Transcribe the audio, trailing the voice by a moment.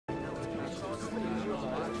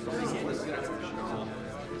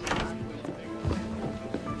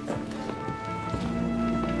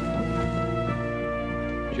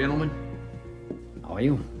Gentlemen, how are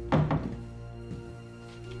you?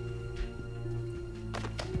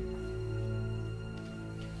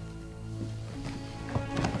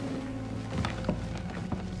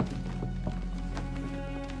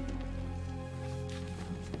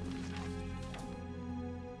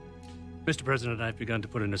 Mr. President, I've begun to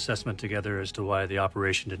put an assessment together as to why the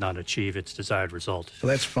operation did not achieve its desired result. Well,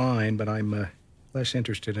 that's fine, but I'm less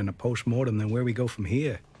interested in a post-mortem than where we go from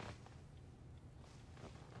here.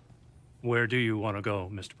 Where do you want to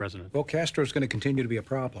go, Mr. President? Well, Castro's going to continue to be a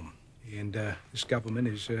problem, and this government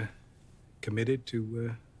is committed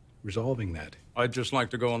to resolving that. I'd just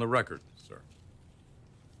like to go on the record, sir.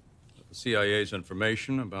 The CIA's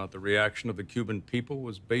information about the reaction of the Cuban people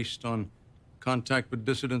was based on contact with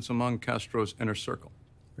dissidents among Castro's inner circle.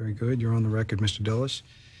 Very good. You're on the record, Mr. Dulles.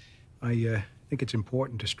 I think it's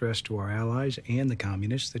important to stress to our allies and the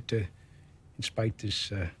communists that, in spite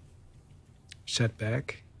this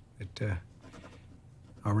setback, that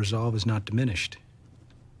our resolve is not diminished.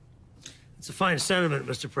 It's a fine sentiment,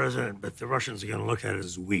 Mr. President, but the Russians are going to look at it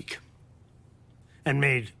as weak. And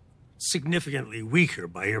made significantly weaker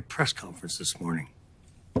by your press conference this morning.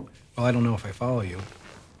 Well, I don't know if I follow you.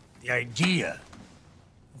 The idea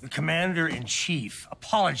of the commander-in-chief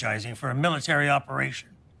apologizing for a military operation.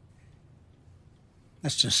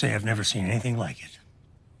 Let's just say I've never seen anything like it.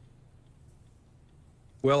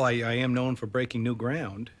 Well, I am known for breaking new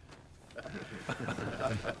ground.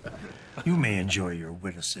 You may enjoy your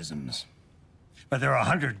witticisms, but there are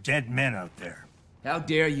 100 dead men out there. How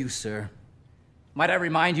dare you, sir? Might I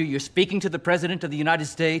remind you, you're speaking to the President of the United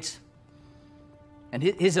States? And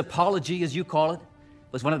his apology, as you call it,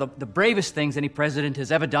 was one of the bravest things any president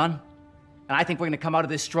has ever done. And I think we're going to come out of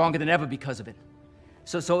this stronger than ever because of it.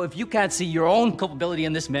 So if you can't see your own culpability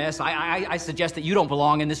in this mess, I suggest that you don't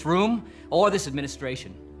belong in this room or this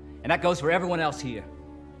administration. And that goes for everyone else here.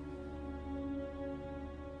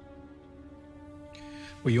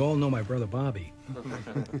 Well, you all know my brother Bobby.